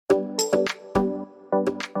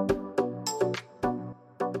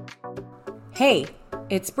Hey,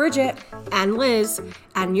 it's Bridget and Liz,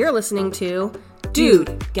 and you're listening to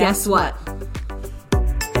Dude, Guess What?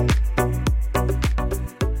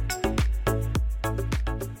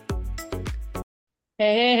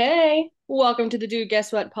 Hey. Welcome to the Dude,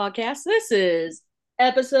 Guess What podcast. This is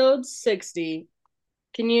episode 60.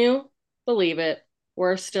 Can you believe it?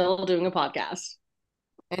 We're still doing a podcast.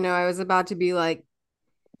 I know I was about to be like,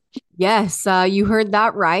 yes, you heard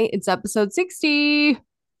that right. It's episode 60.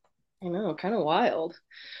 I know, kind of wild.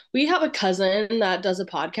 We have a cousin that does a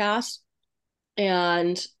podcast,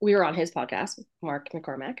 and we were on his podcast, Mark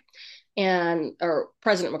McCormack, or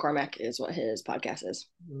President McCormack is what his podcast is.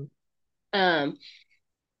 Mm-hmm.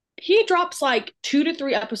 He drops like 2 to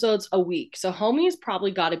 3 episodes a week, so homie's probably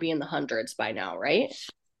got to be in the hundreds by now, right?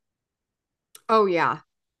 Oh yeah,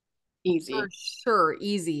 easy for sure,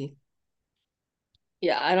 easy.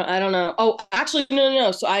 Yeah, I don't know. Oh, actually,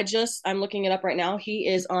 no. So I'm looking it up right now. He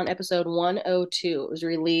is on episode 102. It was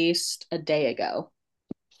released a day ago.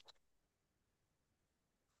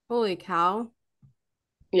 Holy cow.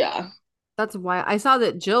 Yeah. That's why I saw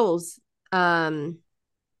that Jill's Yeah,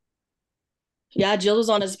 Jill is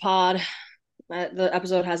on his pod. The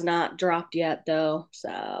episode has not dropped yet though,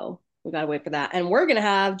 so we gotta wait for that. And we're gonna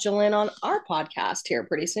have Jillian on our podcast here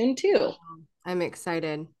pretty soon too. I'm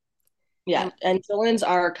excited. Yeah, and Jillian's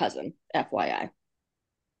our cousin, FYI.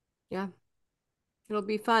 Yeah. It'll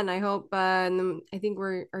be fun. I hope I think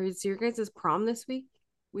is your guys' prom this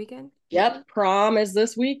weekend? Yep, prom is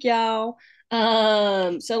this week, y'all.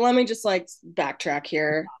 So let me just like backtrack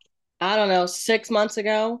here. I don't know, 6 months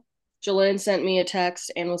ago, Jolene sent me a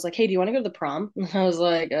text and was like, "Hey, do you want to go to the prom?" And I was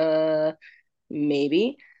like,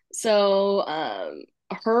 maybe. So,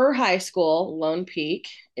 her high school, Lone Peak,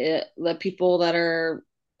 the people that are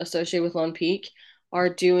associated with Lone Peak are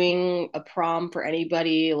doing a prom for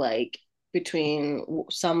anybody like between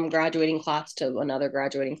some graduating class to another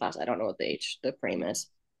graduating class. I don't know what the frame is.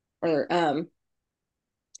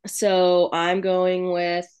 So I'm going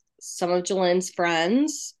with some of Jolene's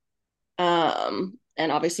friends. And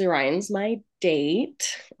obviously Ryan's my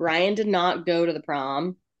date. Ryan did not go to the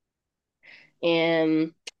prom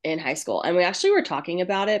in high school. And we actually were talking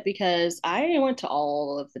about it because I went to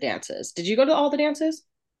all of the dances. Did you go to all the dances?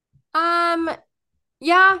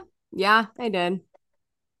 Yeah. Yeah, I did.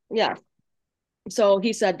 Yeah. So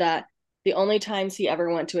he said that the only times he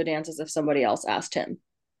ever went to a dance is if somebody else asked him.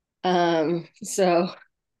 So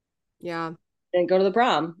yeah, didn't go to the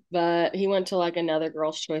prom, but he went to like another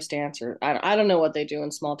girl's choice dance, or I don't know what they do in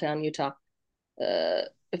small town Utah.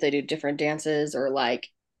 If they do different dances or like,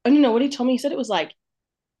 I don't know what he told me. He said it was like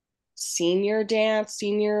senior dance,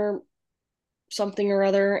 senior something or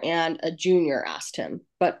other, and a junior asked him,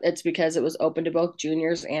 but it's because it was open to both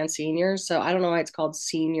juniors and seniors. So I don't know why it's called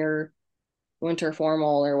senior winter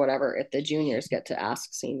formal or whatever if the juniors get to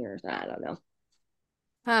ask seniors. I don't know.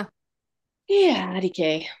 Huh. Yeah,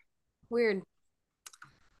 DK. Weird.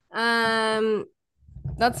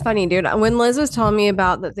 That's funny, dude. When Liz was telling me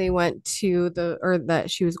about that they went to that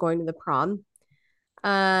she was going to the prom,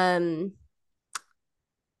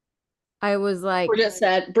 I was like,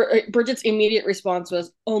 Bridget's immediate response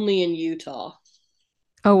was only in Utah.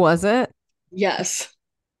 oh, was it? Yes.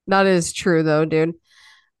 That is true though, dude.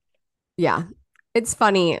 Yeah. It's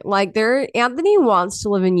funny. Like Anthony wants to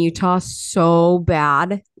live in Utah so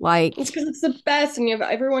bad. Like it's because it's the best and you have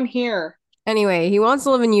everyone here. Anyway, he wants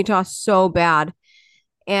to live in Utah so bad.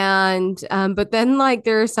 And but then like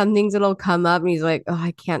there are some things that'll come up and he's like, oh,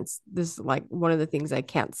 I can't, this is like one of the things I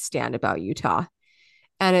can't stand about Utah.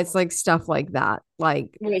 And it's like stuff like that.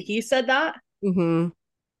 Like wait, he said that? Mm-hmm.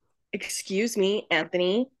 Excuse me,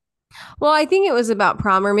 Anthony. Well, I think it was about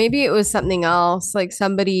prom, or maybe it was something else. Like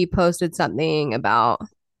somebody posted something about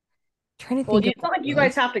trying to think. Well, it's not like you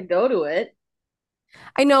guys have to go to it.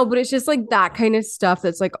 I know, but it's just like that kind of stuff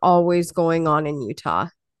that's like always going on in Utah,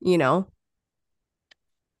 you know?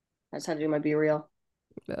 I just had to do my Be Real.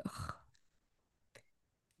 Ugh.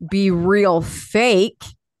 Be Real fake.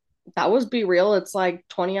 That was Be Real. It's like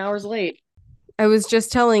 20 hours late. I was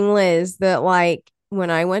just telling Liz that like when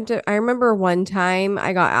I remember one time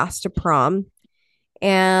I got asked to prom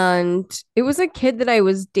and it was a kid that I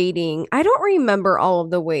was dating. I don't remember all of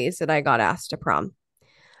the ways that I got asked to prom,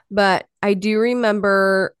 but I do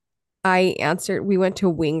remember I answered, we went to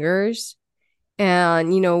Wingers.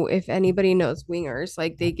 And, you know, if anybody knows Wingers,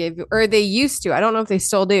 like they used to, I don't know if they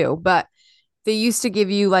still do, but they used to give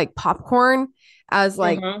you like popcorn as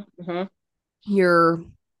like your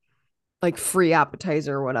like free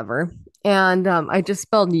appetizer or whatever. And I just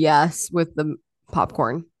spelled yes with the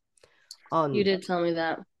popcorn. You did tell me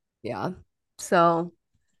that. Yeah. So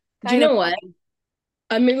do you know what?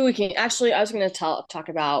 Maybe we can actually. I was going to talk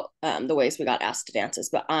about the ways we got asked to dances,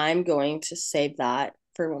 but I'm going to save that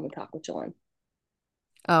for when we talk with Jillian.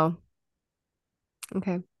 Oh,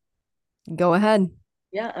 okay. Go ahead.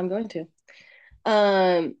 Yeah, I'm going to.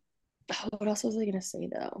 Um, what else was I going to say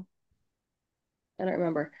though? I don't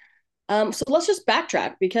remember. So let's just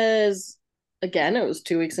backtrack because again, it was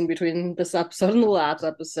 2 weeks in between this episode and the last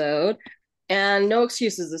episode, and no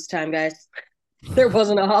excuses this time, guys. There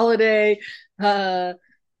wasn't a holiday. Uh,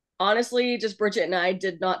 Honestly, just Bridget and I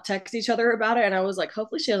did not text each other about it, and I was like,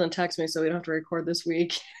 hopefully she doesn't text me so we don't have to record this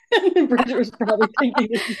week. And Bridget was probably thinking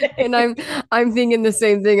the And same. I'm thinking the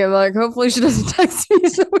same thing. I'm like, hopefully she doesn't text me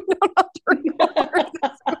so we don't have to record.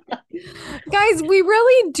 Guys, we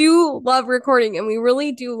really do love recording and we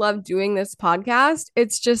really do love doing this podcast.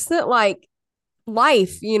 It's just that like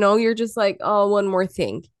life, you're just like, oh, one more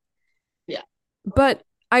thing. Yeah. But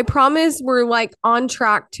I promise we're like on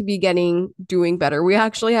track to be doing better. We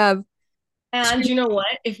actually have And two, you know what?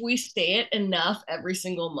 If we say it enough every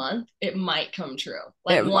single month, it might come true.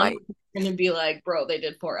 Like it one might. going to be like, bro, they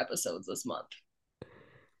did 4 episodes this month.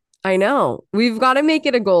 I know. We've got to make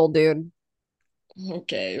it a goal, dude.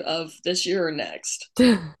 Okay, of this year or next.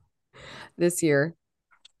 This year.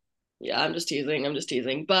 Yeah, I'm just teasing. I'm just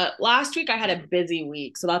teasing. But last week I had a busy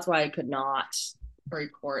week, so that's why I could not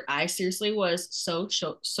record. I seriously was so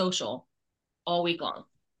social all week long.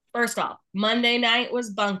 First off, Monday night was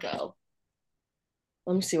Bunko.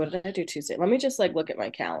 Let me see, what did I do Tuesday? Let me just like look at my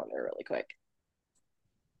calendar really quick.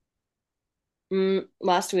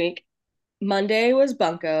 Last week, Monday was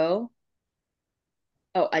Bunko.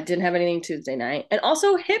 Oh, I didn't have anything Tuesday night. And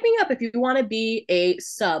also hit me up if you want to be a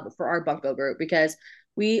sub for our Bunko group because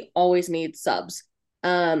we always need subs.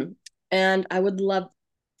 Um, and I would love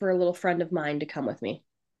for a little friend of mine to come with me.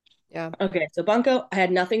 Yeah. Okay, so Bunko, I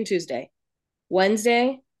had nothing Tuesday.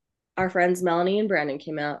 Wednesday, our friends Melanie and Brandon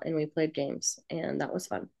came out and we played games, and that was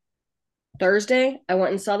fun. Thursday, I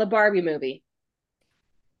went and saw the Barbie movie.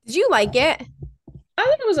 Did you like it? I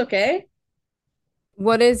think it was okay.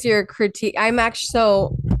 What is your critique? I'm actually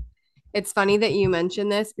so it's funny that you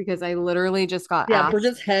mentioned this because I literally just got Yeah, asked.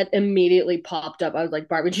 Bridget's head immediately popped up. I was like,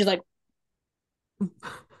 Barbie. And she's like, It's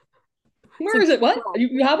where like, is it? What?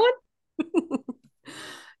 You have one?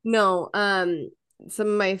 no, some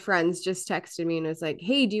of my friends just texted me and was like,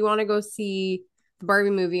 "Hey, do you want to go see the Barbie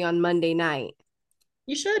movie on Monday night?"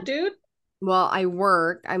 You should, dude. Well, I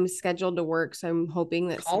work. I'm scheduled to work, so I'm hoping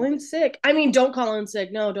that Call in sick. I mean, don't call in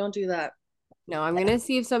sick. No, don't do that. no, I'm gonna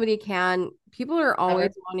see if somebody can. People are always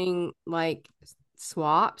Ever. wanting like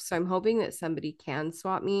swaps, so I'm hoping that somebody can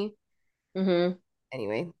swap me. Mm-hmm.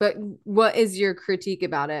 Anyway, but what is your critique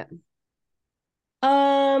about it?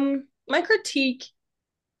 My critique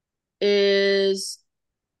is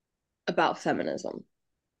about feminism.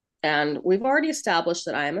 And we've already established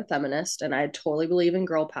that I am a feminist and I totally believe in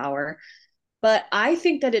girl power. But I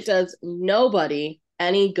think that it does nobody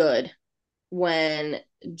any good when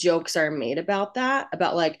jokes are made about that,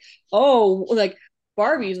 about like, oh, like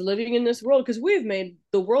Barbie's living in this world because we've made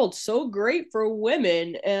the world so great for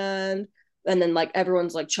women, and then like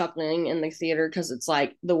everyone's like chuckling in the theater because it's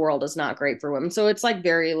like the world is not great for women. So it's like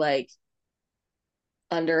very like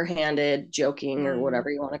underhanded joking or Mm. whatever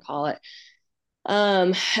you want to call it.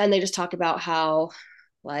 And they just talk about how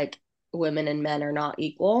like women and men are not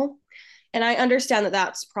equal. And I understand that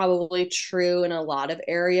that's probably true in a lot of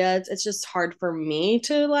areas. It's just hard for me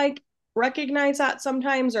to like recognize that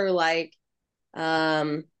sometimes, or like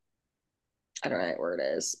I don't know what word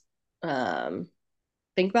is. Um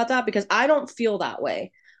think about that because I don't feel that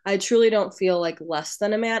way. I truly don't feel like less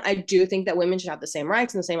than a man. I do think that women should have the same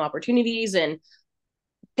rights and the same opportunities and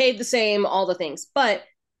paid the same, all the things. But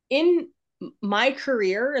in my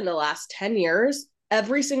career in the last 10 years,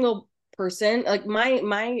 every single person, like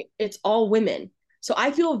my it's all women. So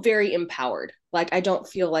I feel very empowered. Like I don't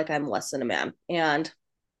feel like I'm less than a man. And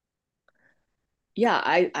yeah,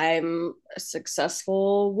 I'm a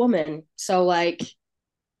successful woman. So like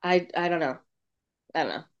I don't know. I don't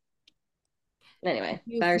know. Anyway,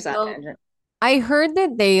 You there's that feel tangent. I heard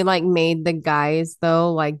that they like made the guys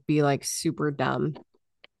though like be like super dumb.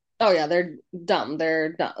 Oh yeah, they're dumb.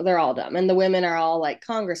 They're dumb. They're all dumb. And the women are all like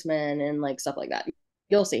congressmen and like stuff like that.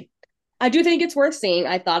 You'll see. I do think it's worth seeing.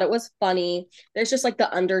 I thought it was funny. There's just like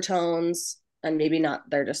the undertones, and maybe not,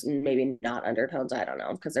 they're just maybe not undertones. I don't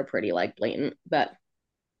know, because they're pretty like blatant. But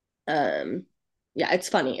um yeah, it's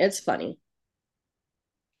funny. It's funny.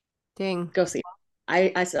 Dang. Go see it.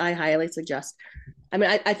 I highly suggest. I mean,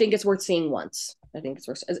 I think it's worth seeing once. I think it's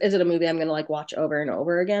worth is it a movie I'm gonna like watch over and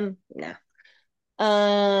over again? Nah.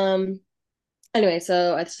 Um anyway,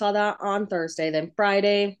 so I saw that on Thursday. Then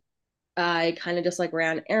Friday, I kind of just like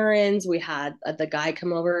ran errands. We had the guy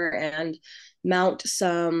come over and mount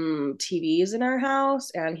some TVs in our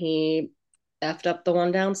house, and he effed up the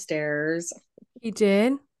one downstairs. He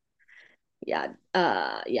did? Yeah,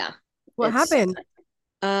 yeah. What It's happened?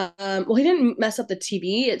 well, he didn't mess up the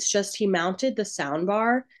TV. It's just he mounted the sound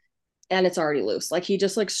bar and it's already loose. Like he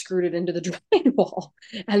just like screwed it into the drywall,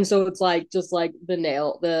 and so it's like just like the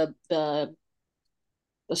nail, the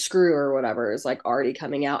screw or whatever is like already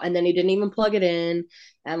coming out, and then he didn't even plug it in,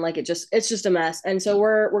 and like it's just a mess. And so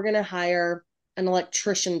we're gonna hire an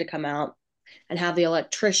electrician to come out and have the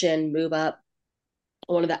electrician move up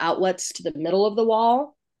one of the outlets to the middle of the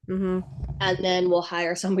wall, Mm-hmm. and then we'll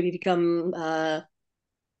hire somebody to come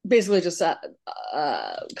basically just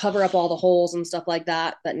cover up all the holes and stuff like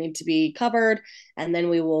that that need to be covered, and then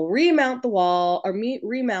we will remount the wall or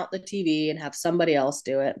remount the TV and have somebody else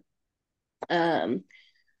do it. um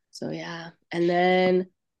so yeah, and then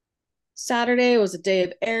Saturday was a day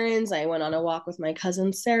of errands. I went on a walk with my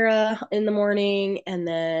cousin Sarah in the morning, and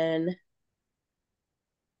then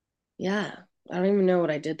yeah, I don't even know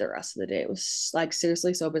what I did the rest of the day. It was like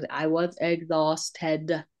seriously so busy. I was exhausted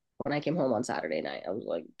when I came home on Saturday night. I was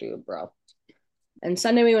like, dude, bro. And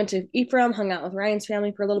Sunday we went to Ephraim, hung out with Ryan's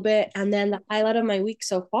family for a little bit, and then the highlight of my week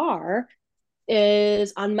so far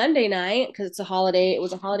is on Monday night because it's a holiday. It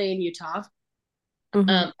was a holiday in Utah. Mm-hmm.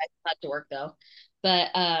 I had to work though, but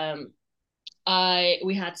I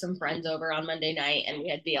we had some friends over on Monday night and we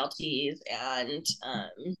had BLTs, and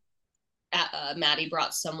Maddie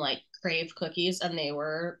brought some like crave cookies and they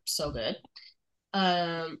were so good.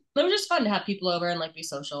 It was just fun to have people over and like be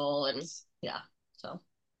social, and yeah. So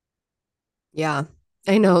Yeah.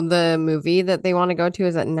 I know the movie that they want to go to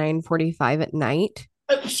is at 9:45 at night.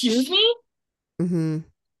 excuse me? Mm-hmm.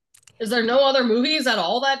 Is there no other movies at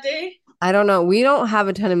all that day? I don't know. We don't have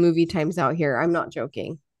a ton of movie times out here. I'm not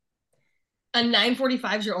joking. And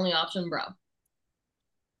 9:45 is your only option, bro.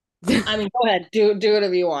 I mean, go ahead, do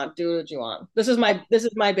whatever you want. Do what you want. This is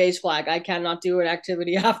my beige flag. I cannot do an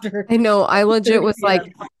activity after I know. I legit 30 was like,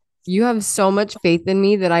 p.m. you have so much faith in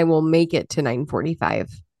me that I will make it to 9:45.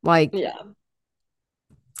 Like, Yeah.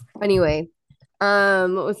 anyway, what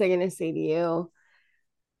was I gonna say to you?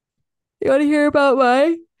 You want to hear about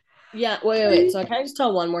my? Yeah. Wait. So can I just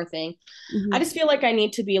tell one more thing? I Mhm. just feel like I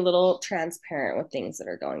need to be a little transparent with things that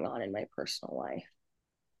are going on in my personal life.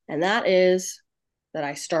 And that is that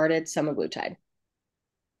I started semaglutide.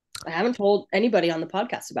 I haven't told anybody on the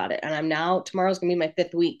podcast about it. And tomorrow's gonna be my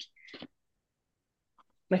fifth week,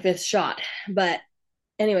 my fifth shot. But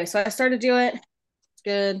anyway, so I started to do it. It's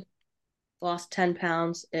good. Lost 10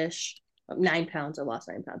 pounds ish. 9 pounds. I lost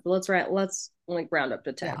 9 pounds. But let's like round up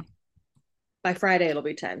to Yeah. 10. By Friday it'll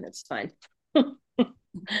be 10. It's fine.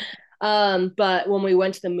 But when we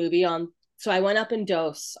went to the movie so I went up in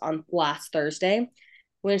dose on last Thursday,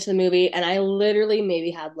 went to the movie, and I literally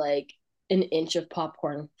maybe had like an inch of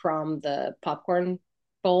popcorn from the popcorn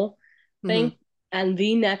bowl Hmm. thing. And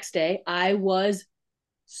the next day I was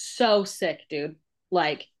so sick, dude.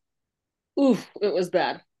 Like, oof, it was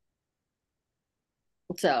bad.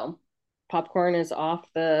 So popcorn is off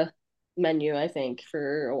the menu, I think,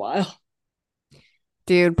 for a while.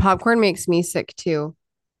 Dude, popcorn makes me sick too.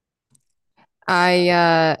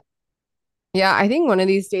 Yeah. I yeah, I think one of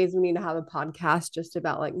these days we need to have a podcast just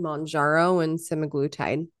about like Monjaro and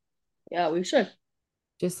semaglutide. Yeah, we should.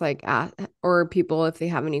 Just like or people if they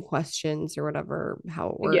have any questions or whatever, how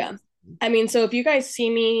it works. Yeah. I mean, so if you guys see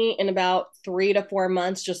me in about 3 to 4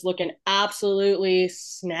 months just looking absolutely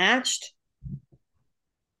snatched,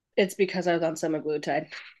 it's because I was on semaglutide.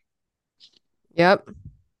 Yep.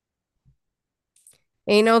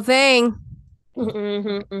 Ain't no thing.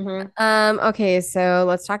 Mm-hmm, mm-hmm. Okay, so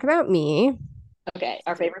let's talk about me. Okay,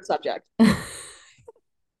 our favorite subject.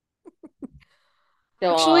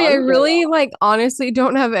 Go Actually, I on, go really on. like honestly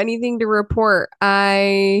don't have anything to report.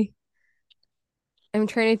 I'm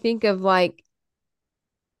trying to think of like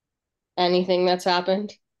Anything that's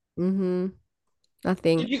happened?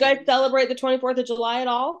 nothing. Did you guys celebrate the 24th of July at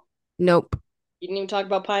all? Nope. You didn't even talk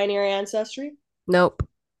about pioneer ancestry? Nope.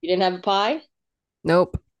 You didn't have a pie?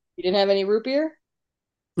 Nope. You didn't have any root beer?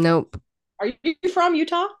 Nope. Are you from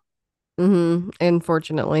Utah?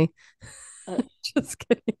 Unfortunately. Uh, Just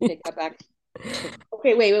kidding. Take that back.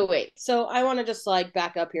 Okay, wait. So I want to just like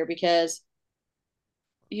back up here because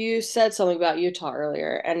you said something about Utah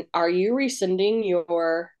earlier. And are you rescinding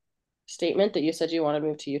your statement that you said you want to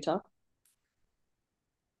move to Utah?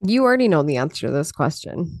 You already know the answer to this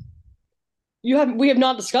question We have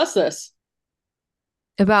not discussed this.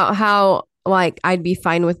 about how like I'd be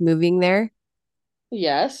fine with moving there.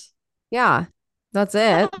 Yes. Yeah, that's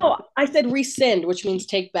it. Oh, I said rescind, which means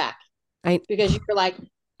take back. I because you were like,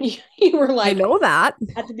 you were I like know that.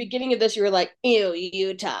 at the beginning of this, you were like, ew,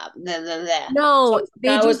 Utah, blah, blah, blah. So No, they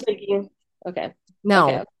I was just thinking, okay, okay,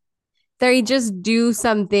 no. They just do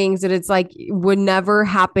some things that it's like would never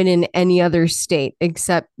happen in any other state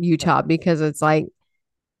except Utah because it's like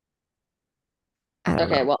I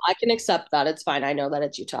don't okay. know. Well, I can accept that. It's fine. I know that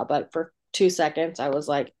it's Utah, but for 2 seconds, I was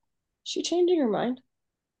like, is she changing her mind?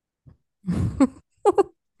 I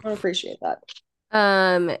don't appreciate that.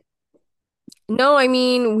 um no, I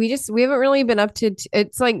mean we haven't really been up to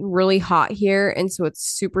it's like really hot here and so it's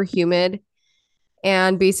super humid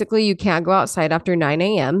and basically you can't go outside after 9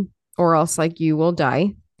 a.m. or else like you will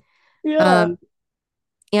die. Yeah. Um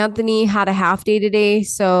Anthony had a half day today,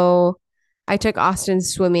 so I took Austin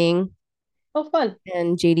swimming Oh, fun.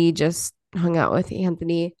 and JD just hung out with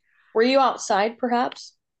Anthony. Were you outside,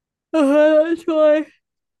 perhaps? That's why.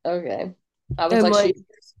 Okay. I was I'm like, like, she,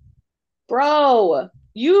 bro,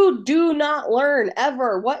 you do not learn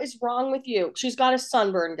ever. What is wrong with you? She's got a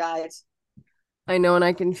sunburn, guys. I know, and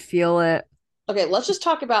I can feel it. Okay, let's just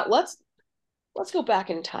talk about let's go back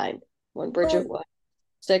in time when Bridget was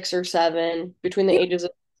 6 or 7, between the You, ages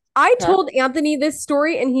of, I huh? told Anthony this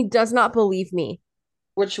story, and he does not believe me.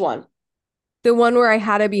 Which one? The one where I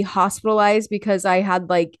had to be hospitalized because I had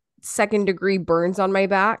like second-degree burns on my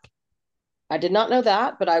back. I did not know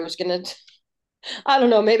that, but I was gonna. I don't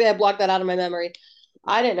know. Maybe I blocked that out of my memory.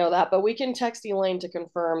 I didn't know that, but we can text Elaine to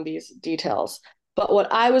confirm these details. But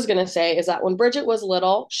what I was going to say is that when Bridget was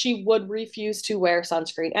little, she would refuse to wear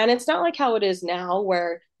sunscreen. And it's not like how it is now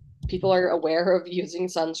where people are aware of using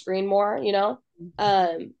sunscreen more, you know?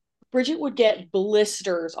 Um, Bridget would get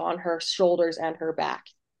blisters on her shoulders and her back.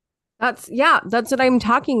 That's what I'm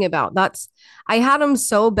talking about. That's I had them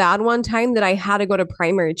so bad one time that I had to go to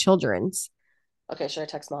primary children's. Okay, should I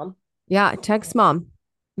text mom? Yeah, text mom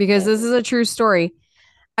because Okay. this is a true story.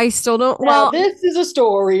 I still don't, Now, well, this is a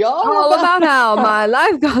story all all about how about. my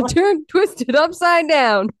life got turned twisted upside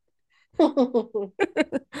down.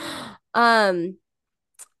 um,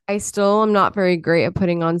 I still am not very great at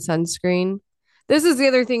putting on sunscreen. This is the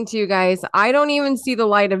other thing too, guys. I don't even see the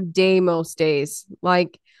light of day most days.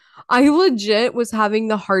 Like I legit was having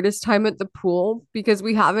the hardest time at the pool because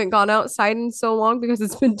we haven't gone outside in so long because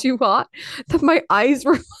it's been too hot that my eyes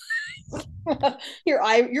were Your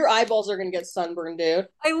eyeballs are gonna get sunburned, dude.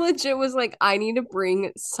 I legit was like, I need to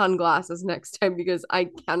bring sunglasses next time because I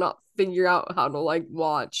cannot figure out how to like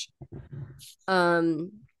watch.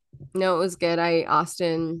 Um, no, it was good. I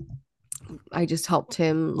just helped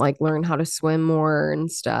him like learn how to swim more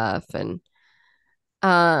and stuff. And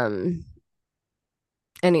um,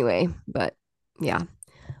 anyway, but yeah.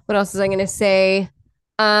 What else was I gonna say?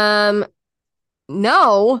 Um,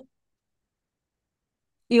 no,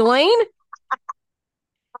 Elaine,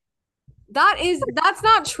 that's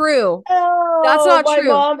not true. That's Oh, not my true.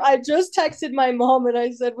 mom. I just texted my mom and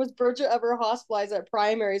I said, was Bridget ever hospitalized at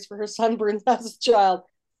primaries for her sunburns as a child?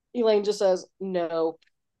 Elaine just says, no.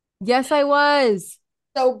 Yes, I was.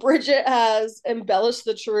 So Bridget has embellished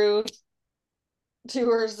the truth to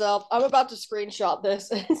herself. I'm about to screenshot this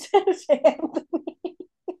and send it to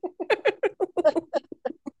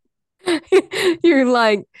Anthony. You're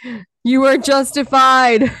like, you are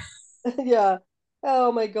justified. Yeah.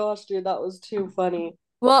 Oh my gosh, dude, that was too funny.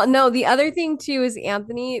 Well, no, the other thing too is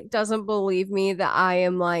Anthony doesn't believe me that I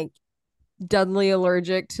am like deadly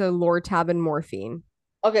allergic to Lortab and morphine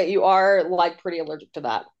Okay, you are like pretty allergic to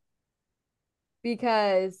that.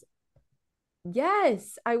 because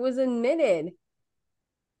yes, I was admitted.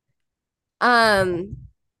 Um,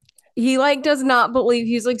 he like does not believe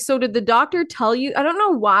he's like, so did the doctor tell you? I don't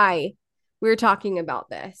know why we were talking about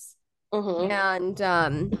this. Mm-hmm.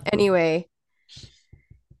 And anyway,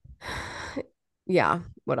 yeah,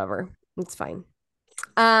 whatever. It's fine.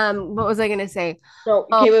 What was I gonna say? No,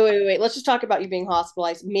 Oh, okay, wait. Let's just talk about you being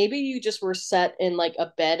hospitalized. Maybe you just were set in like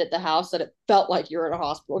a bed at the house that it felt like you were in a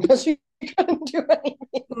hospital because you couldn't do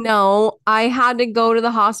anything. no, I had to go to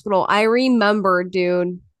the hospital. I remember,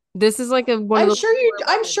 dude. This is like a one of those things where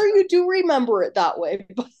I'm I'm like, sure you do remember it that way,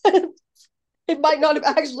 but it might not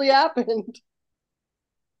have actually happened.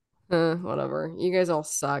 whatever. You guys all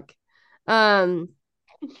suck. Um,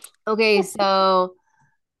 okay, so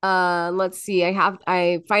let's see.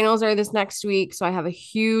 I finals are this next week, so I have a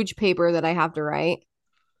huge paper that I have to write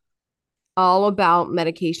all about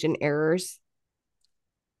medication errors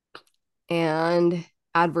and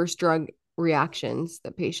adverse drug reactions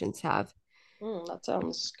that patients have. That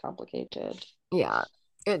sounds complicated. Yeah.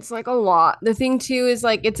 It's like a lot. The thing too is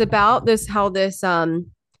like it's about this how this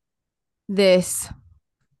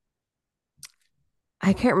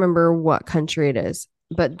I can't remember what country it is,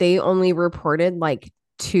 but they only reported like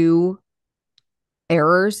two.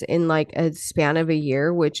 errors in like a span of a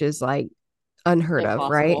year, which is like unheard of,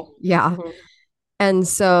 right? Impossible. Yeah. Hmm. And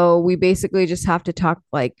so we basically just have to talk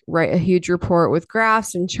like write a huge report with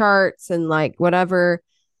graphs and charts and like whatever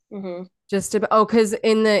Hmm. just to because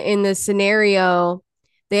in the scenario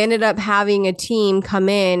they ended up having a team come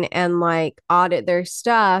in and like audit their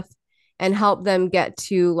stuff and help them get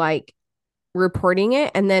to like reporting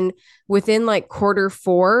it. And then within like quarter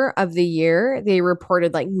 4 of the year, they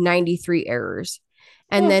reported like 93 errors.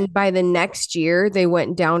 And Huh. then by the next year, they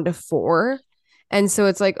went down to 4. And so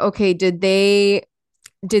it's like, okay, did they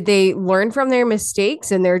learn from their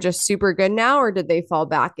mistakes and they're just super good now, or did they fall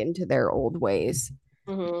back into their old ways?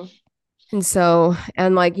 Hmm. And so,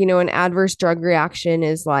 and like, an adverse drug reaction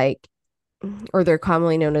is like, or they're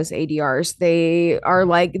commonly known as ADRs. They are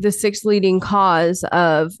like the sixth leading cause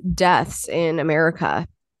of deaths in America,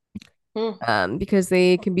 Hmm. because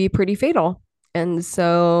they can be pretty fatal. And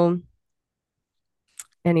so,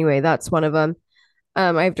 anyway, that's one of them.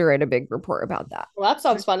 I have to write a big report about that. Well, that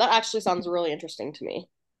sounds fun. That actually sounds really interesting to me.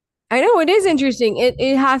 I know it is interesting. It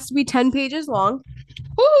has to be 10 pages long.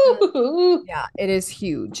 Woo! Yeah, it is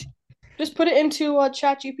huge. Just put it into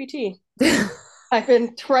Chat GPT. I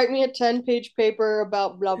can write me a 10-page paper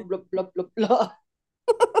about blah blah blah blah blah.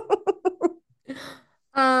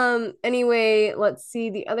 Anyway, let's see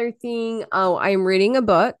the other thing. Oh, I'm reading a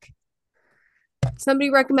book. Somebody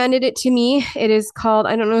recommended it to me. It is called,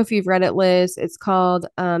 I don't know if you've read it, Liz. It's called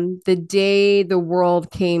The Day the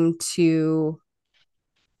World Came to.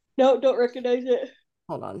 No, don't recognize it.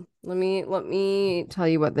 Hold on. Let me tell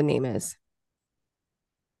you what the name is.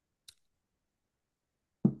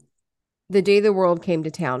 The Day the World Came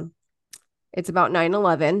to Town. It's about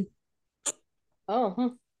 9/11,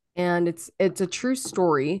 Oh, and it's a true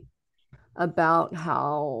story about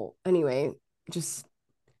how, anyway, just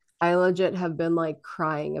I legit have been like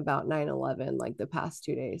crying about 9/11 like the past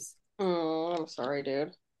 2 days. I'm sorry,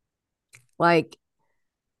 dude. Like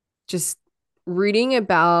just reading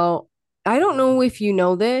about, I don't know if you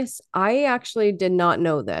know this. I actually did not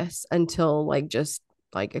know this until like just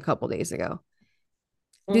like a couple days ago.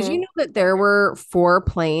 Did you Hmm. know that there were 4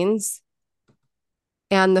 planes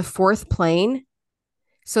and the fourth plane?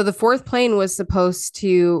 So the fourth plane was supposed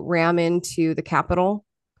to ram into the Capitol,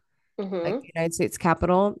 like Hmm. the United States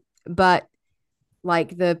Capitol, but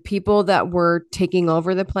like the people that were taking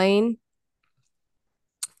over the plane,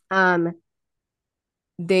 um,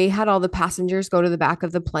 they had all the passengers go to the back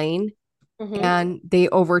of the plane Hmm. and they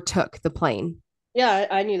overtook the plane. Yeah,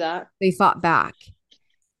 I knew that. They fought back.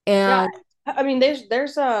 Yeah, And I mean, there's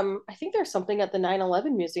I think there's something at the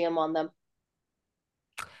 9/11 museum on them.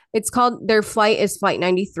 it's called, their flight is Flight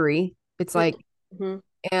 93. It's like, Mm-hmm.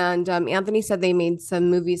 and Anthony said they made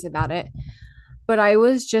some movies about it. But I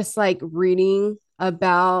was just like reading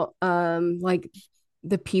about like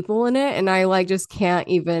the people in it, and I like just can't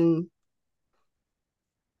even,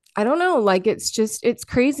 I don't know, like it's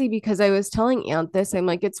crazy because I was telling Aunt this. I'm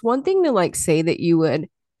like, it's one thing to like say that you would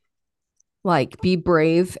like be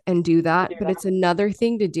brave and do that, but it's another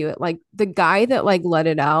thing to do it. Like the guy that like let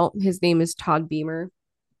it out, his name is Todd Beamer.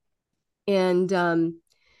 And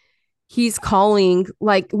he's calling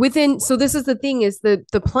like within, so this is the thing, is the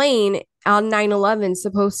plane on 9/11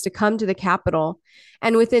 supposed to come to the Capitol,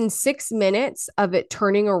 and within 6 minutes of it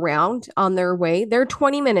turning around on their way, they're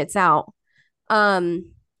 20 minutes out.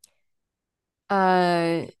 um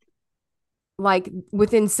uh like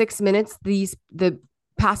within 6 minutes, the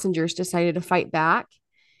passengers decided to fight back.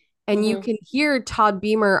 And you Hmm. can hear Todd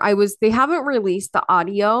Beamer. They haven't released the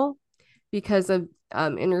audio because of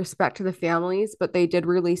in respect to the families, but they did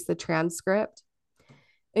release the transcript.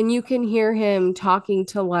 And you can hear him talking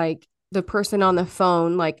to like the person on the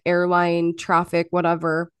phone, like airline traffic,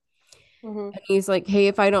 whatever. Hmm. And he's like, "Hey,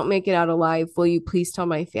 if I don't make it out alive, will you please tell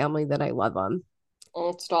my family that I love them?"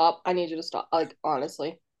 Oh, stop. I need you to stop. Like,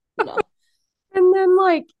 honestly. No. And then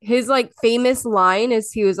like his like famous line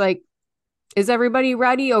is, he was like, "Is everybody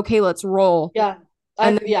ready? Okay, let's roll." Yeah. And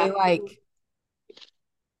I've then they yeah. like,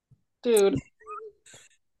 Dude,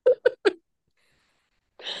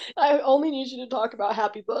 I only need you to talk about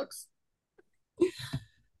happy books.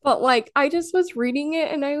 but like I just was reading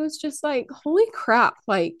it and I was just like, "Holy crap!"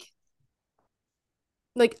 Like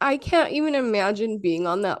I can't even imagine being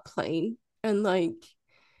on that plane and like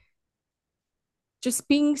just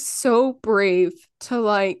being so brave to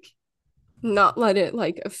like not let it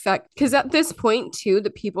like affect, because at this point too, the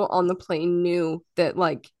people on the plane knew that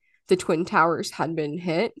like the twin towers had been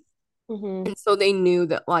hit, Hmm. and so they knew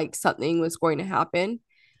that like something was going to happen.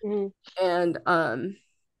 Hmm. And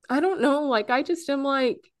I don't know, like I just am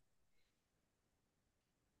like,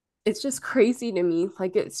 it's just crazy to me,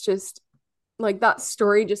 like it's just like that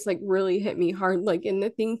story just like really hit me hard. Like, and the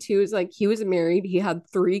thing too is like he was married, he had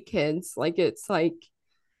 3 kids. Like, it's like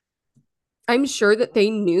I'm sure that they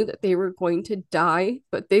knew that they were going to die,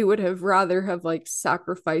 but they would have rather have like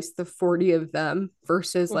sacrificed the 40 of them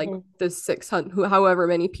versus like Hmm. the 600, however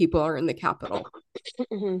many people are in the Capitol.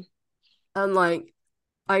 Hmm. And like,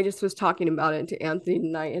 I just was talking about it to Anthony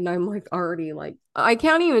tonight, and I'm like already like, I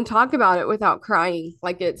can't even talk about it without crying.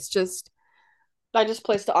 Like, it's just, I just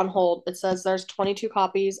placed it on hold. It says there's 22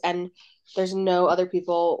 copies and there's no other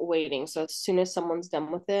people waiting. So as soon as someone's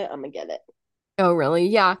done with it, I'm gonna get it. oh, really?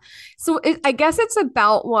 Yeah. So I guess it's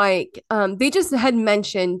about like, they just had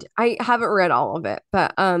mentioned, I haven't read all of it,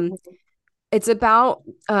 but it's about,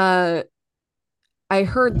 I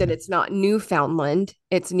heard that it's not Newfoundland,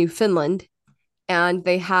 it's Newfoundland, and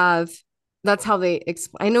they have that's how they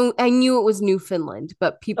explain. I knew it was Newfoundland,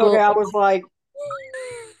 but Okay, people I was like,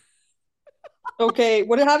 okay,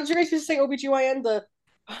 what? How did you guys just say OBGYN?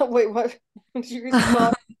 The wait, what did you guys just call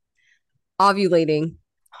it? ovulating.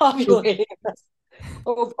 Ovulating.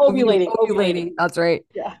 Ovulating. Ovulating. Ovulating. That's right.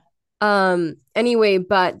 Yeah. Anyway,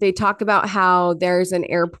 but they talk about how there's an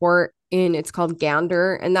airport in it's called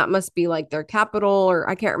Gander, and that must be like their capital, or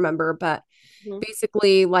I can't remember, but Mhm.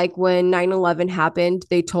 basically like when 9/11 happened,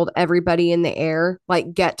 they told everybody in the air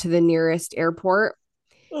like get to the nearest airport.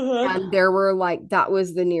 Uh-huh. And there were like that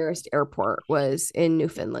was the nearest airport was in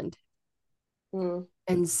Newfoundland. Mm.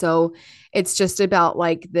 And so it's just about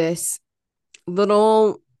like this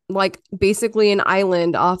little like basically an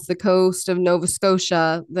island off the coast of Nova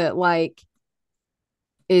Scotia that like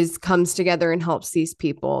is comes together and helps these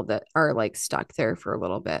people that are like stuck there for a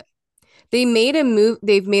little bit. They've made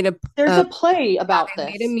There's a play yeah, about they've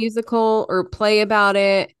made a this. musical or play about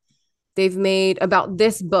it. They've made about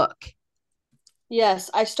this book. Yes,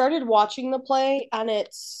 I started watching the play and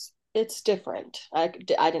it's different. I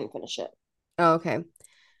didn't finish it. Oh, okay.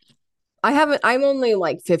 I'm only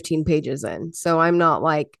like 15 pages in, so I'm not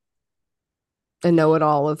like a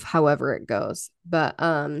know-it-all of however it goes. But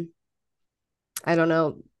I don't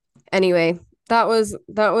know. Anyway, that was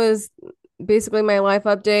basically my life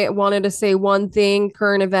update. I wanted to say one thing,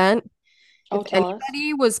 current event. If Oh, tell us.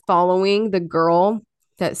 anybody was following the girl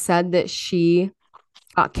that said that she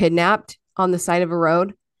got kidnapped on the side of a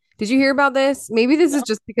road, did you hear about this? Maybe this is No.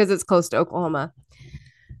 just because it's close to Oklahoma.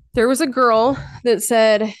 There was a girl that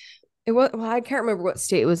said it was well, I can't remember what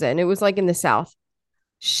state it was in. It was like in the South.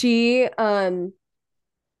 She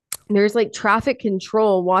there's like traffic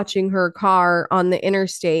control watching her car on the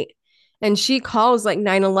interstate, and she calls like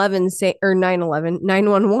 911 say or 911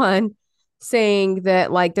 911 saying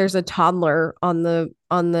that like there's a toddler on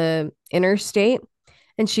the interstate,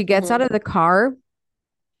 and she gets out Hmm. of the car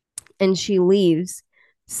and she leaves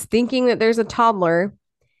thinking that there's a toddler.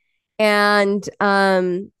 And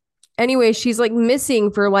anyway, she's like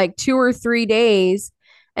missing for like 2 or 3 days,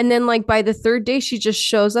 and then like by the third day she just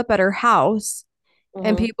shows up at her house,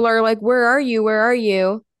 and Hmm. people are like, "Where are you? Where are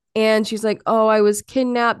you?" And she's like, "Oh, I was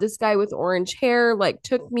kidnapped. This guy with orange hair like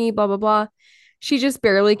took me, blah blah blah." She just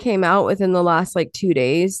barely came out within the last like 2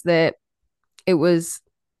 days that it was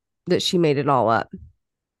that she made it all up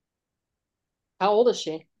How old is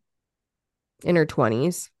she? in her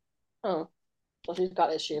 20s. Oh, well, she's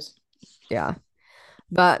got issues. Yeah.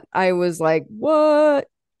 But I was like, "What?"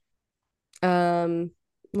 Um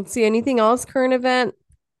let's see, anything else current event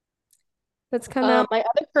that's come out? My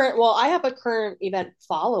other current, well, I have a current event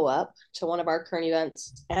follow up to one of our current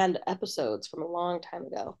events and episodes from a long time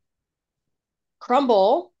ago.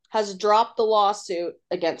 Crumble has dropped the lawsuit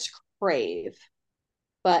against Crave,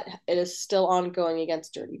 but it is still ongoing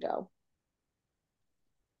against Dirty Dough.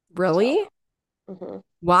 So, Really? mhm.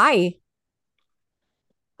 Why?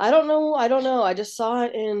 I don't know. I don't know. I just saw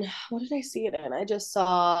it in, what did I see it in? I just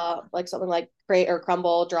saw like something like Crave or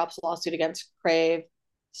Crumble drops lawsuit against Crave,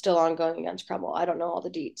 still ongoing against Crumble. I don't know all the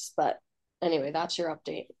deets, but anyway, that's your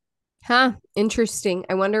update. Huh, interesting.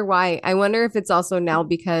 I wonder why. I wonder if it's also now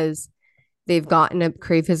because Crave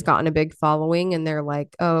has gotten a big following and they're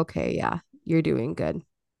like, oh, okay, yeah, you're doing good.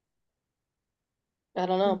 I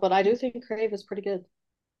don't know, but I do think Crave is pretty good.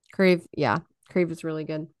 Crave, yeah, Crave is really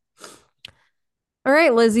good. All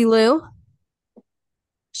right, Lizzie Lou.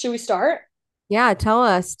 Should we start? Yeah, tell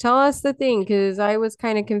us the thing because I was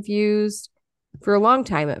kind of confused for a long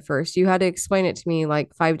time at first. You had to explain it to me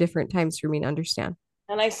like 5 different times for me to understand.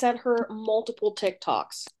 And I sent her multiple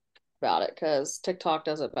TikToks about it because TikTok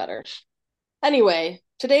does it better. Anyway,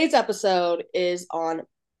 today's episode is on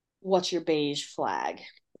what's your beige flag?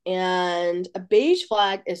 And a beige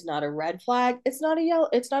flag is not a red flag. It's not a yellow.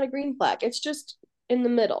 It's not a green flag. It's just in the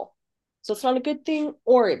middle. So it's not a good thing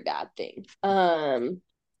or a bad thing.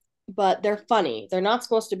 but they're funny. They're not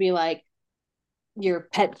supposed to be like your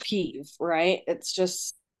pet peeve, right? It's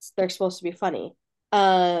just they're supposed to be funny.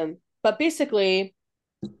 But basically,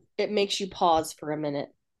 it makes you pause for a minute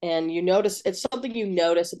and you notice it's something you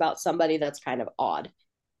notice about somebody that's kind of odd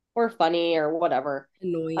or funny or whatever.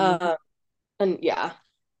 Annoying. Um, and yeah,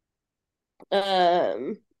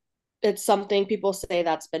 um, it's something people say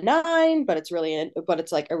that's benign, but but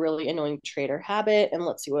it's like a really annoying trait or habit. And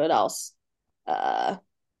let's see what else. Uh,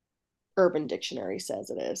 Urban Dictionary says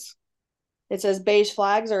it is. It says beige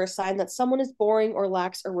flags are a sign that someone is boring or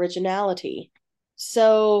lacks originality.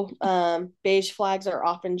 So, beige flags are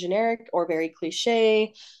often generic or very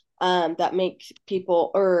cliche that make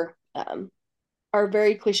people, or are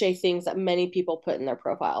very cliche things that many people put in their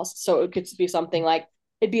profiles. So, it could be something like,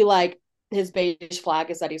 it'd be like his beige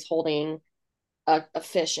flag is that he's holding a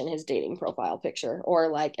fish in his dating profile picture, or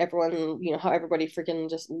like everyone, how everybody freaking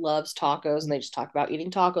just loves tacos and they just talk about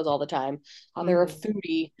eating tacos all the time, how they're a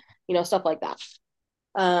Mhm. foodie, stuff like that.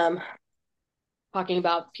 um Talking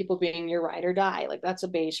about people being your ride or die, like that's a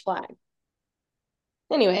beige flag.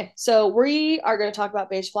 Anyway, so we are going to talk about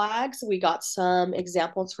beige flags. We got some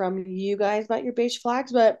examples from you guys about your beige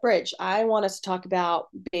flags, but Bridge, I want us to talk about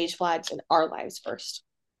beige flags in our lives first.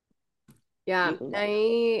 Yeah, You can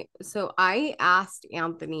go. I asked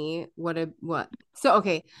Anthony what. So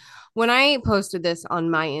okay, when I posted this on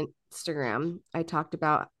my Instagram, I talked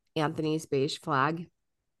about Anthony's beige flag,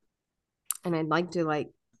 and I'd like to like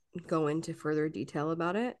go into further detail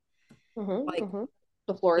about it. Mm-hmm, Like, mm-hmm.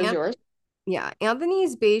 The floor is Ant yours. yeah,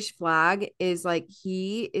 Anthony's beige flag is like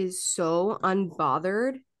he is so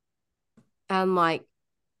unbothered and like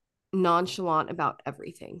nonchalant about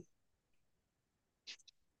everything.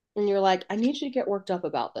 And you're like, I need you to get worked up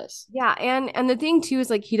about this. Yeah, and the thing too is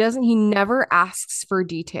like he never asks for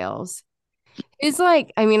details. It's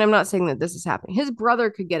like, I mean, I'm not saying that this is happening. His brother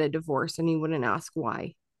could get a divorce and he wouldn't ask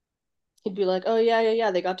why. He'd be like, oh yeah, yeah,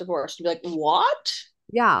 yeah, they got divorced. You'd be like, what?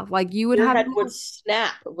 Yeah, like you would Your have head no, would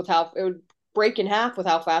snap with how it would break in half with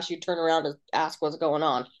how fast you turn around to ask what's going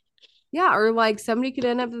on. yeah, or like somebody could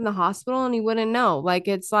end up in the hospital and he wouldn't know. Like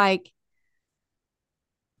it's like,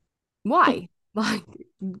 why? Like,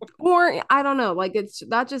 or I don't know. Like it's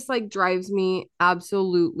that just like drives me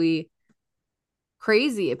absolutely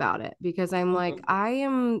crazy about it because I'm like, Mm-hmm. I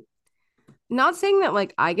am not saying that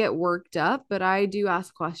like I get worked up, but I do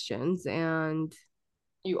ask questions and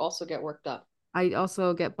You also get worked up. I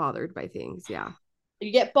also get bothered by things. Yeah,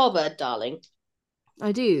 You get bothered, darling.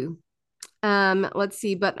 I do. Let's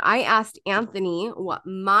see, but I asked Anthony what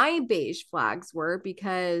my beige flags were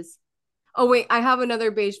because oh wait, I have another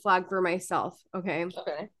beige flag for myself. Okay.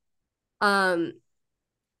 Okay. Um,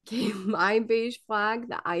 okay, my beige flag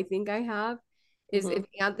that I think I have is Mm-hmm. if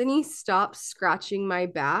Anthony stops scratching my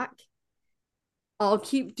back, I'll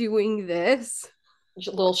keep doing this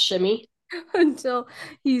A little shimmy. until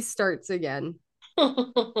he starts again.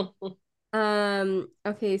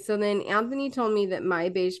 Okay, so then Anthony told me that my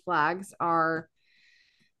beige flags are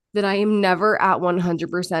that I am never at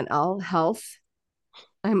 100% health.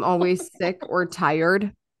 I'm always sick or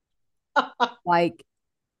tired. Like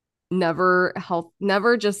never health,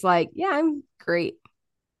 never just like, yeah, I'm great.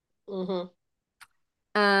 Mm-hmm.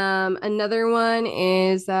 Another one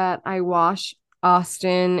is that I wash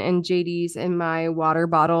Austin and JD's in my water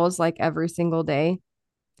bottles like every single day.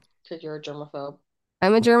 Because you're a germaphobe.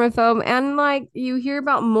 I'm a germaphobe and like you hear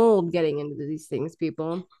about mold getting into these things,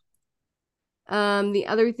 people. The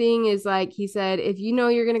other thing is like he said, if you know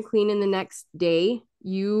you're gonna clean in the next day,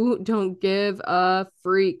 you don't give a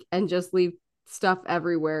freak and just leave stuff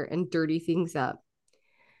everywhere and dirty things up,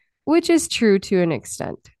 which is true to an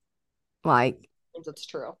extent. Like, Means it's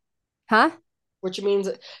true. huh? Which means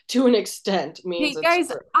to an extent means Hey it's guys,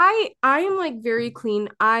 true. I am like very clean.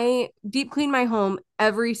 I deep clean my home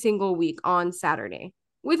every single week on Saturday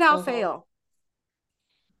without Mm-hmm. fail.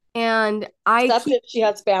 And I Except keep if she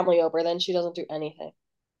has family over, then she doesn't do anything.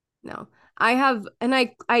 no. I have and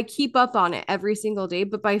I keep up on it every single day,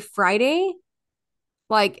 but by Friday,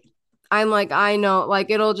 like I'm like I know like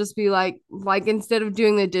it'll just be like instead of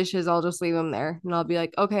doing the dishes, I'll just leave them there and I'll be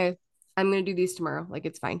like, "Okay, I'm going to do these tomorrow." Like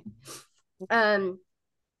it's fine. Um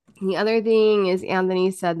the other thing is Anthony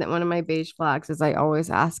said that one of my beige flags is I always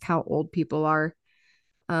ask how old people are.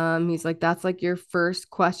 He's like, that's like your first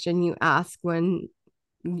question you ask when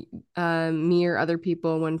me or other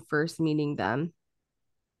people when first meeting them.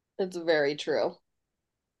 It's very true.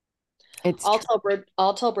 It's true.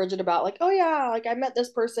 I'll tell Bridget about like, oh yeah, like I met this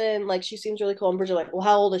person, like she seems really cool. And Bridget like, well,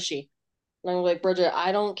 how old is she? And I'm like, Bridget,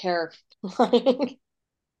 I don't care. Like,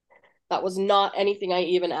 that was not anything I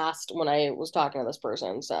even asked when I was talking to this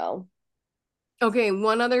person. So Okay,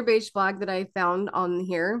 one other beige flag that I found on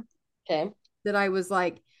here Okay. that I was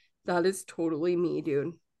like, that is totally me,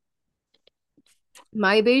 dude.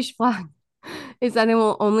 My beige flag is that I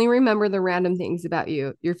will only remember the random things about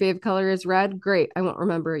you. Your favorite color is red. Great. I won't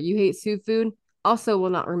remember. You hate seafood. Also will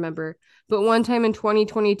not remember. But one time in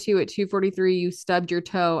 2022 at 2:43, you stubbed your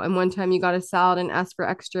toe. And one time you got a salad and asked for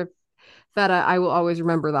extra feta. I will always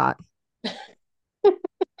remember that.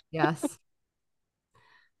 Yes.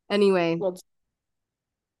 Anyway. Let's,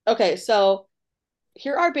 okay, so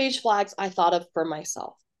here are beige flags I thought of for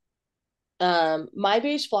myself. My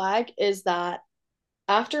beige flag is that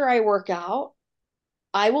after I work out,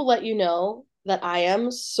 I will let you know that I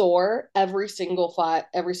am sore every single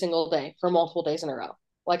day for multiple days in a row.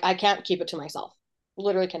 Like I can't keep it to myself.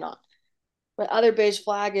 Literally cannot. My other beige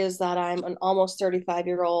flag is that I'm an almost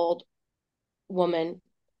 35-year-old woman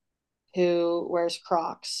who wears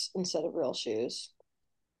Crocs instead of real shoes.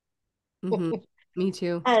 Mm-hmm. Me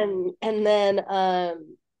too. And then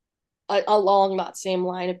along that same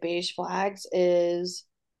line of beige flags is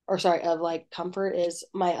or sorry, of like comfort is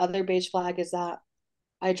my other beige flag is that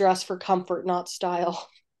I dress for comfort, not style.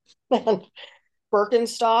 And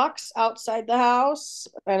Birkenstocks outside the house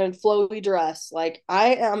and a flowy dress. Like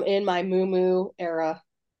I am in my moo era.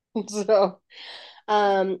 So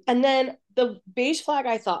and then the beige flag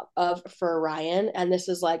I thought of for Ryan, and this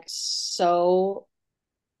is like so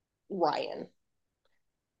Ryan,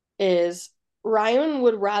 is Ryan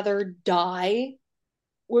would rather die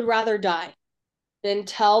than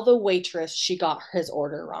tell the waitress she got his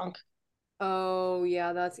order wrong. Oh,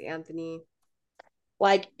 yeah, that's Anthony.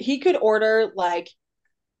 Like he could order like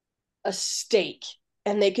a steak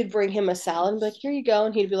and they could bring him a salad and be like, here you go.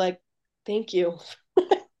 And he'd be like, thank you.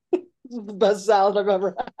 This is the best salad I've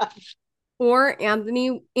ever had. Or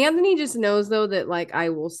Anthony. Anthony just knows though that like I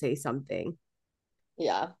will say something.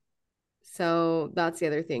 Yeah. So that's the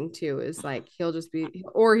other thing too, is like he'll just be,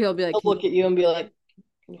 or he'll be like, He'll can you, look at you and be like,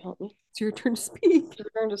 can you help me? it's your turn to speak. It's your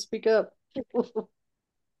turn to speak up.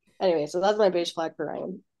 Anyway, so that's my beige flag for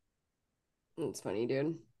Ryan. It's funny,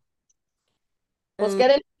 dude. Let's Um,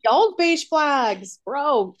 get into y'all's beige flags.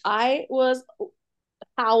 Bro, I was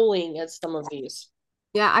howling at some of these.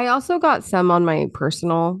 yeah, I also got some on my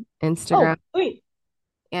personal Instagram. Oh, wait.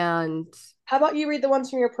 And How about you read the ones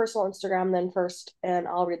from your personal Instagram then first, and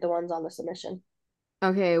I'll read the ones on the submission.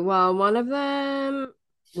 okay, well, one of them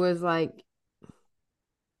was like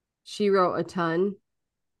she wrote a ton.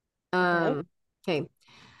 Okay. Okay.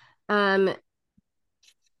 Um,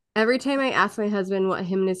 every time I ask my husband what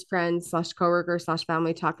him and his friends slash coworker slash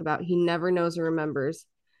family talk about, he never knows or remembers.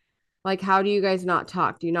 Like, how do you guys not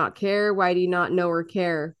talk? Do you not care? Why do you not know or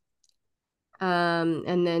care?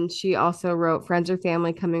 And then she also wrote friends or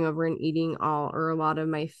family coming over and eating all or a lot of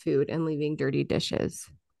my food and leaving dirty dishes.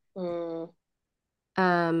 Mm.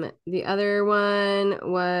 The other one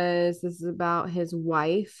was this is about his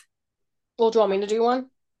wife. Well, do you want me to do one?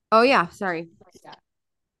 Oh yeah, sorry. Yeah.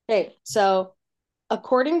 Hey, so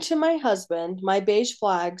according to my husband, my beige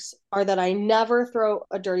flags are that I never throw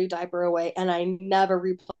a dirty diaper away and I never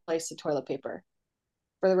replace the toilet paper.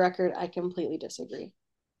 For the record, I completely disagree.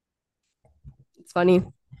 It's funny.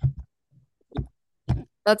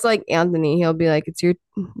 That's like Anthony. He'll be like, it's your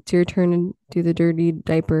turn to do the dirty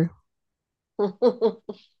diaper."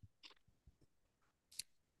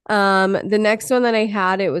 The next one that I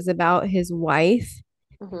had, it was about his wife,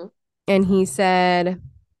 Mm-hmm. and he said,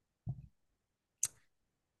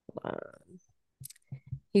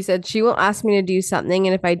 she will ask me to do something,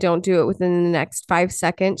 and if I don't do it within the next 5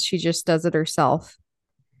 seconds, she just does it herself.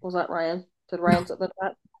 Was that Ryan? Did Ryan say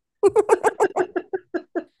that?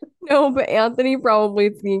 No, but Anthony probably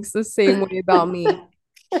thinks the same way about me.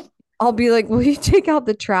 I'll be like, "Will you take out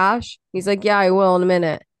the trash?" He's like, "Yeah, I will in a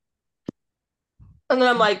minute." And then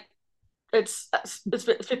I'm like, it's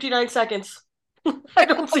 59 seconds. I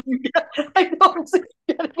don't see you get, I don't see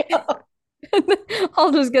you getting up.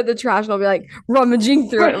 I'll just get the trash and I'll be like rummaging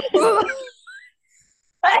through it.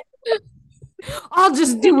 I'll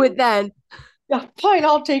just do it then. Yeah, fine,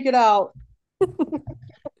 I'll take it out.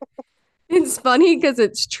 It's funny because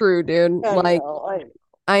it's true, dude. I Like, know.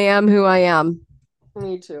 I am who I am.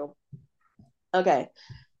 Me too. Okay.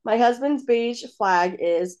 My husband's beige flag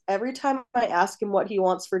is every time I ask him what he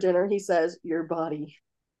wants for dinner, he says, your body.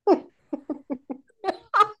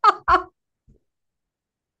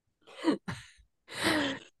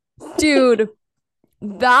 Dude,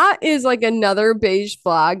 that is like another beige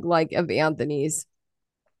flag, like of Anthony's.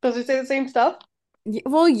 Does he say the same stuff?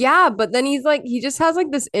 Well, yeah, but then he's like, he just has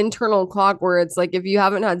like this internal clock where it's like, if you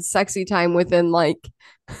haven't had sexy time within like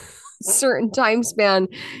certain time span,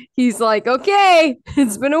 he's like, okay,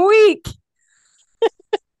 it's been a week.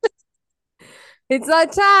 It's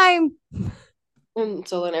that time. And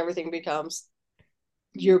so then everything becomes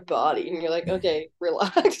your body, and you're like, okay,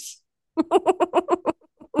 relax.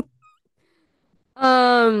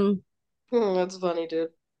 um, That's funny, dude.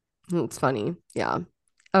 it's funny. Yeah.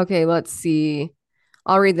 Okay, let's see.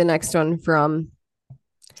 I'll read the next one from.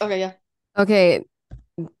 Okay, yeah. Okay,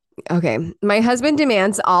 okay. My husband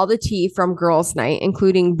demands all the tea from girls' night,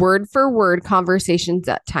 including word for word conversations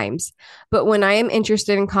at times. But when I am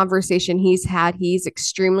interested in conversation he's had, he's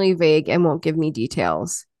extremely vague and won't give me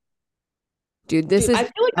details. Dude, this Dude, is I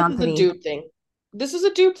feel like this is a Anthony. dude thing. This is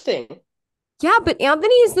a dude thing. Yeah, but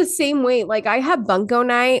Anthony is the same way. Like I have bunko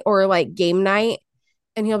night or like game night,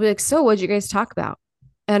 and he'll be like, "So, what'd you guys talk about?"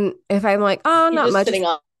 And if I'm like, "Oh, He's not just much," sitting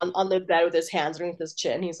on the bed with his hands underneath his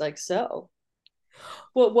chin. He's like, so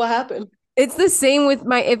what happened? it's the same with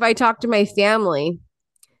my if I talk to my family.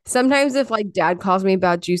 Sometimes if like dad calls me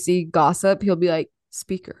about juicy gossip, he'll be like,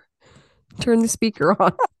 "Speaker, turn the speaker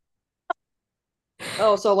on."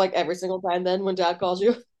 Oh, so like every single time then when dad calls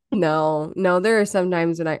you? No, no, there are some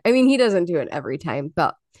times when I mean, he doesn't do it every time,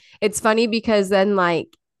 but it's funny because then, like,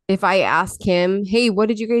 if I ask him, hey, what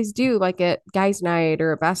did you guys do like at guys' night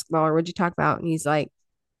or at basketball or what'd you talk about? And he's like,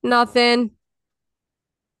 nothing.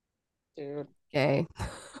 Dude, Okay.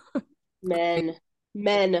 men,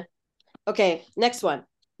 men. Okay, next one.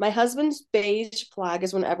 My husband's beige flag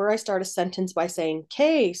is whenever I start a sentence by saying,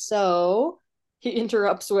 "Okay, so," he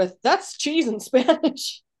interrupts with, "That's cheese in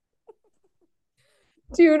Spanish."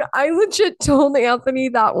 Dude, I legit told Anthony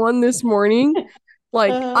that one this morning.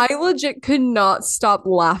 Like, Uh, I legit could not stop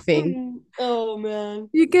laughing oh man.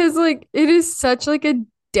 because, like, it is such like a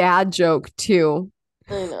dad joke, too.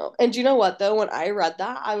 I know. And do you know what though? When I read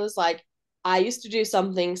that, I was like, I used to do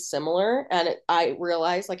something similar, and I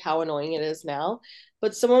realized like how annoying it is now.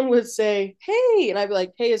 But someone would say, "Hey," and I'd be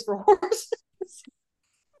like, "Hey is for horses."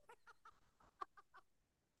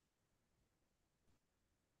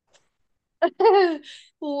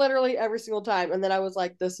 Literally every single time. And then I was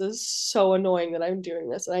like, this is so annoying that I'm doing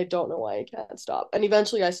this, and I don't know why I can't stop. And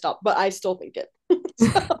eventually I stopped, but I still think it.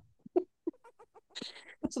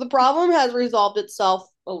 So the problem has resolved itself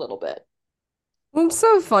a little bit. It's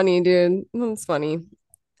so funny, dude. That's funny.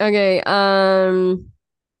 Okay, oh,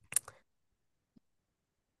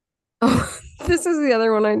 this is the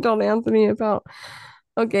other one I told Anthony about.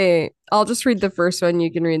 Okay, I'll just read the first one.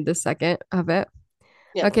 You can read the second of it.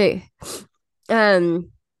 Yeah. Okay.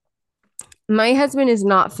 Um, my husband is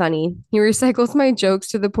not funny. He recycles my jokes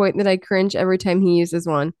to the point that I cringe every time he uses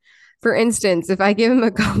one. For instance, if I give him a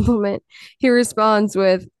compliment, he responds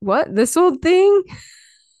with, "What? This old thing?"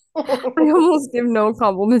 I almost give no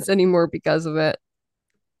compliments anymore because of it.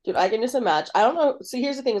 Dude, I can just imagine. I don't know. See,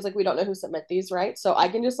 here's the thing: is like we don't know who submit these, right? So I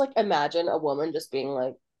can just like imagine a woman just being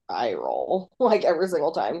like, "I roll," like every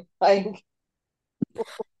single time. Like,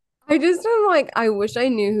 I just am like, I wish I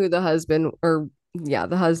knew who the husband or yeah,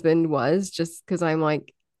 the husband was just because I'm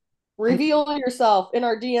like, I, reveal yourself in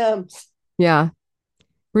our DMs. yeah,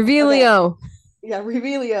 Okay, Revelio. yeah,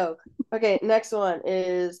 revealio. Okay, next one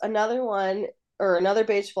is another one or another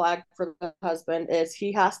beige flag for the husband is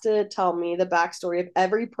he has to tell me the backstory of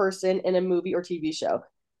every person in a movie or TV show.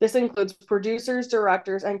 This includes producers,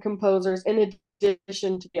 directors, and composers in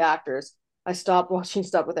addition to the actors. I stopped watching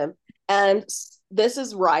stuff with him. And this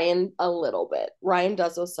is Ryan a little bit. Ryan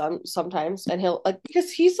does this sometimes, and he'll like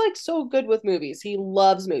because he's like so good with movies. He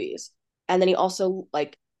loves movies. And then he also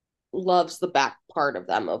like loves the back part of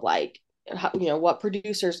them of like how, what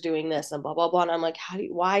producer's doing this and blah blah blah, and I'm like,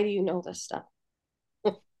 why do you know this stuff?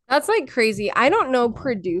 That's like crazy. I don't know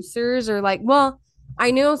producers or like, well,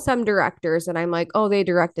 I know some directors and I'm like, oh, they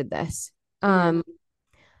directed this. Mm-hmm. Um,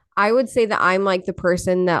 I would say that I'm like the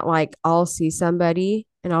person that like I'll see somebody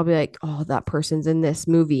and I'll be like, oh, that person's in this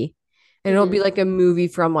movie. And it'll be Mm-hmm. like a movie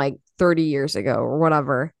from like 30 years ago or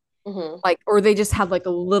whatever. Mm-hmm. Like, or they just have like a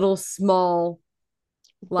little small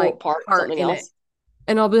like Part part something in it. else.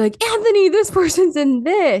 And I'll be like, Anthony, this person's in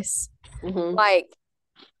this. Mm-hmm. Like,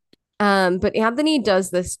 but Anthony does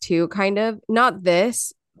this too, kind of. Not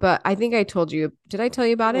this, but I think I told you. Did I tell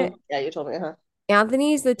you about it? Mm-hmm. Yeah, you told me, huh?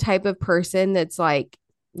 Anthony's the type of person that's like,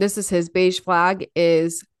 this is his beige flag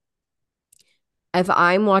is if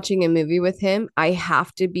I'm watching a movie with him, I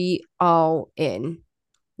have to be all in.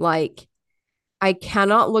 Like, I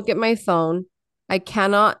cannot look at my phone. I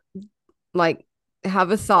cannot like have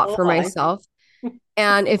a thought So for am I. myself.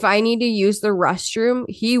 And if I need to use the restroom,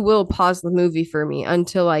 he will pause the movie for me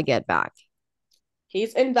until I get back.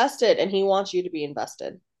 He's invested and he wants you to be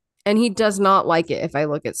invested. And he does not like it if I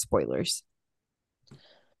look at spoilers.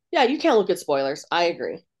 Yeah, you can't look at spoilers. I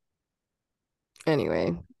agree.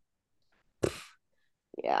 Anyway,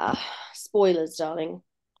 Yeah. Spoilers, darling.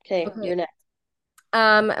 Okay, Okay. you're next.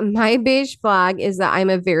 My beige flag is that I'm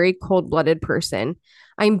a very cold-blooded person.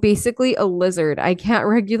 I'm basically a lizard. I can't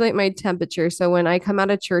regulate my temperature. So when I come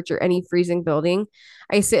out of church or any freezing building,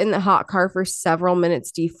 I sit in the hot car for several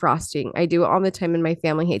minutes defrosting. I do it all the time and my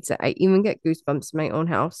family hates it. I even get goosebumps in my own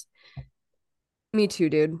house. Me too,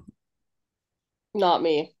 dude. Not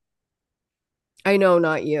me. I know,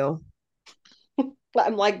 not you.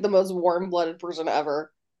 I'm like the most warm-blooded person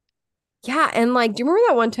ever. Yeah, and like, do you remember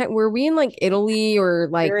that one time were we in like Italy or You're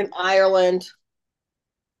like in Ireland.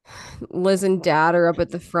 Liz and Dad are up at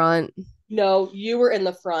the front? No, you were in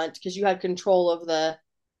the front because you had control of the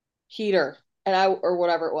heater and I or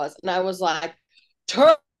whatever it was. And I was like,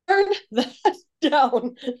 turn that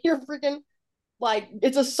down. You're freaking like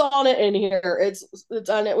it's a sauna in here. It's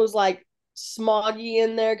and it was like smoggy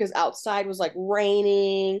in there because outside was like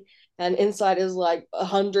raining and inside is like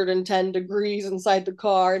 110 degrees inside the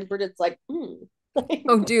car. And Bridget's like,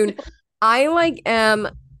 Oh, dude, I like am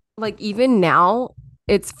like even now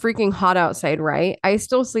it's freaking hot outside, right? I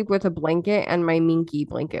still sleep with a blanket and my minky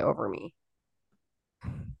blanket over me.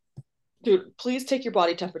 dude, please take your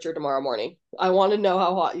body temperature tomorrow morning. I want to know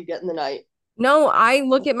how hot you get in the night. No, I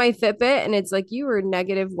look at my Fitbit and it's like you were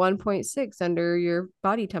negative 1.6 under your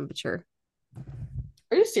body temperature.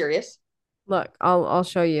 Are you serious? Look, I'll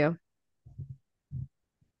show you.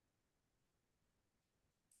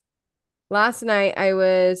 Last night I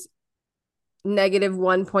was negative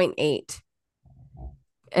 1.8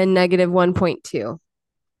 and negative 1.2.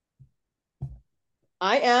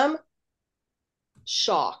 I am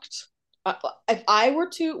shocked. If I were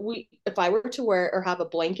to wear or have a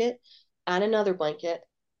blanket and another blanket,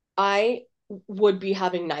 I would be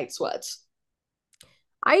having night sweats.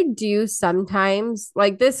 I do sometimes.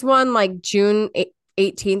 Like this one, like June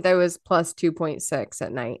 18th, I was plus 2.6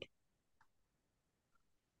 at night.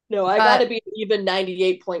 No, I got But to be even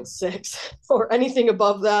 98.6 or anything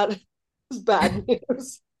above that is bad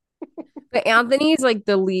news. but Anthony's like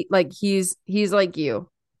the lead, like he's like you.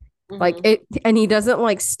 Like Mm-hmm. it and he doesn't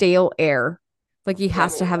like stale air. Like he Yeah,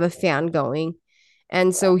 has me to have either. a fan going.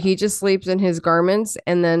 And Yeah. so he just sleeps in his garments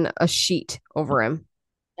and then a sheet over him.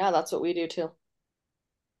 Yeah, that's what we do too.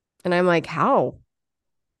 And I'm like, how?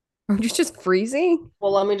 Are you just freezing?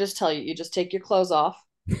 Well, let me just tell you, you just take your clothes off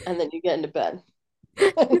and then you get into bed.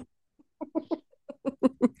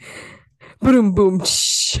 Boom boom.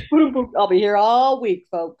 Shh. I'll be here all week,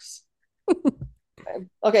 folks.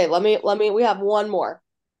 Okay, let me we have one more.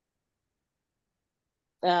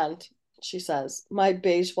 And she says, "My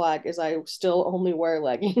beige flag is I still only wear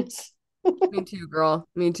leggings." Me too, girl.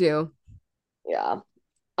 Me too. Yeah.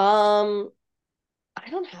 Um, I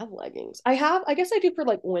don't have leggings. I guess I do for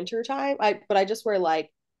like winter time. But I just wear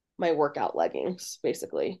like my workout leggings,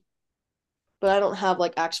 basically. But I don't have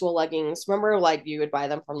like actual leggings. Remember, like you would buy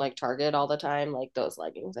them from like Target all the time, like those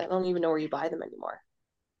leggings. I don't even know where you buy them anymore.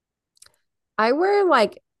 I wear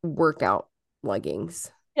like workout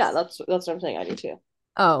leggings. Yeah, that's what I'm saying. I do too.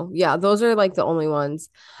 Oh, yeah, those are like the only ones.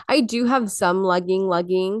 I do have some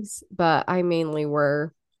leggings, but I mainly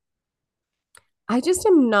wear. I just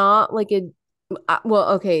am not like a well,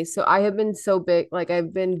 okay, so I have been so big, like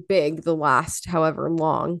I've been big the last however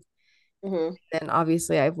long. Mm-hmm. And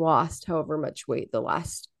obviously I've lost however much weight the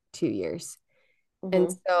last 2 years. And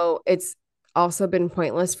Mm-hmm. so it's also been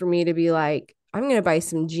pointless for me to be like, I'm gonna buy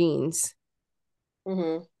some jeans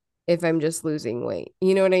Mm-hmm. if I'm just losing weight.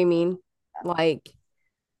 You know what I mean? Like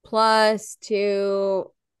plus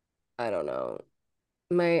two, I don't know.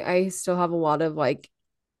 I still have a lot of like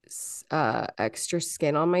extra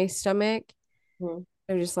skin on my stomach. Mm-hmm.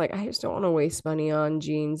 I'm just like, I just don't want to waste money on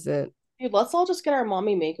jeans that Dude, let's all just get our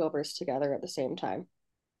mommy makeovers together at the same time.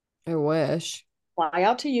 I wish. Fly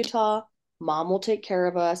out to Utah. Mom will take care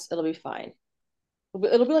of us. It'll be fine.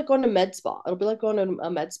 It'll be like going to med spa. It'll be like going to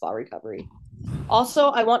a med spa recovery. Also,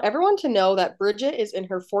 I want everyone to know that Bridget is in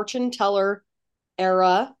her fortune teller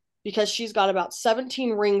era because she's got about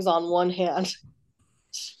 17 rings on one hand.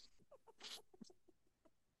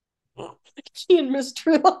 She and Miss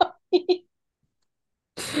Trelawney.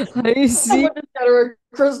 I I'm see. gonna just get her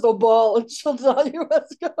a crystal ball and she'll tell you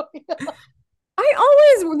what's going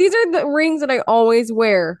on. These are the rings that I always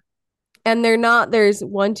wear. And they're not, there's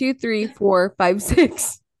one, two, three, four, five,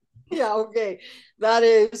 six. Yeah, okay. That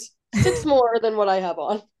is six more than what I have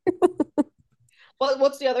on.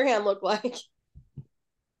 What's the other hand look like?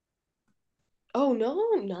 Oh no,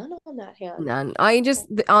 none on that hand. None.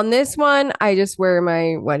 On this one, I just wear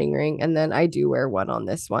my wedding ring. And then I do wear one on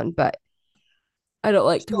this one, but I don't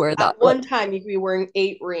like to So wear at that. Like, one time, you could be wearing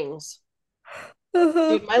 8 rings. uh-huh.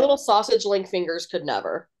 Dude, my little sausage link fingers could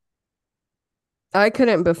never. I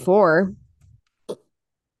couldn't before.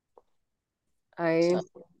 I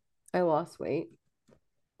So, I lost weight.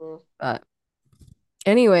 mm. But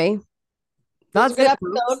anyway, This was a that's good it,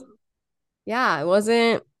 folks. episode. Yeah,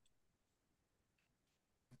 it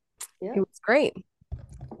Yeah. was great.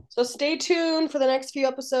 So stay tuned for the next few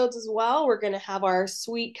episodes as well. We're going to have our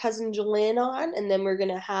sweet cousin Jalyn on, and then we're going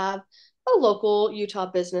to have a local Utah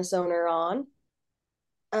business owner on.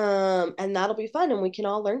 And that'll be fun, and we can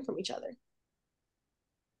all learn from each other.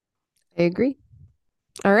 I agree.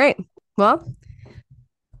 All right. Well,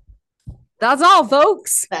 that's all,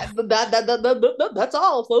 folks. That's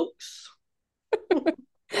all, folks.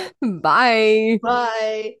 Bye.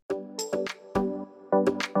 Bye.